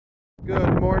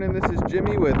Good morning, this is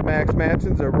Jimmy with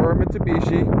Madsen's Aurora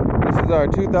Mitsubishi. This is our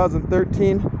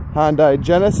 2013 Hyundai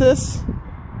Genesis.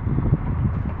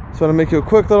 Just want to make you a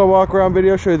quick little walk around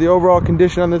video, show you the overall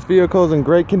condition on this vehicle. Is in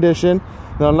great condition.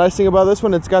 Now, the nice thing about this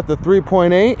one, it's got the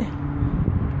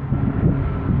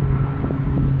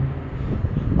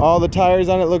 3.8. All the tires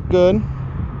on it look good.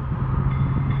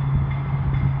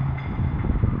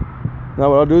 Now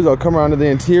what I'll do is I'll come around to the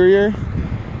interior,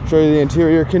 show you the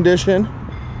interior condition.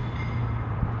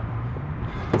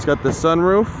 It's got the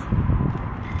sunroof.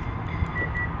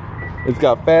 It's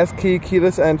got fast key,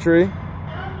 keyless entry.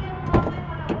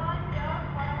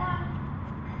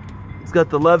 It's got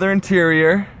the leather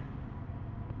interior.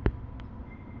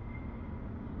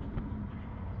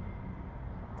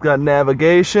 It's got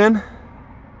navigation,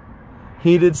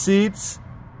 heated seats,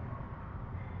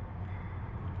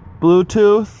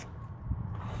 Bluetooth.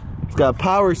 It's got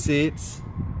power seats.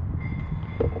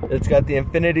 It's got the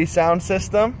Infinity sound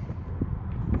system.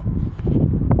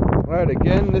 Alright,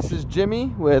 again, this is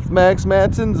Jimmy with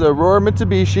Madsen's Aurora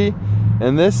Mitsubishi,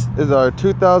 and this is our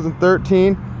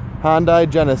 2013 Hyundai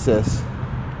Genesis.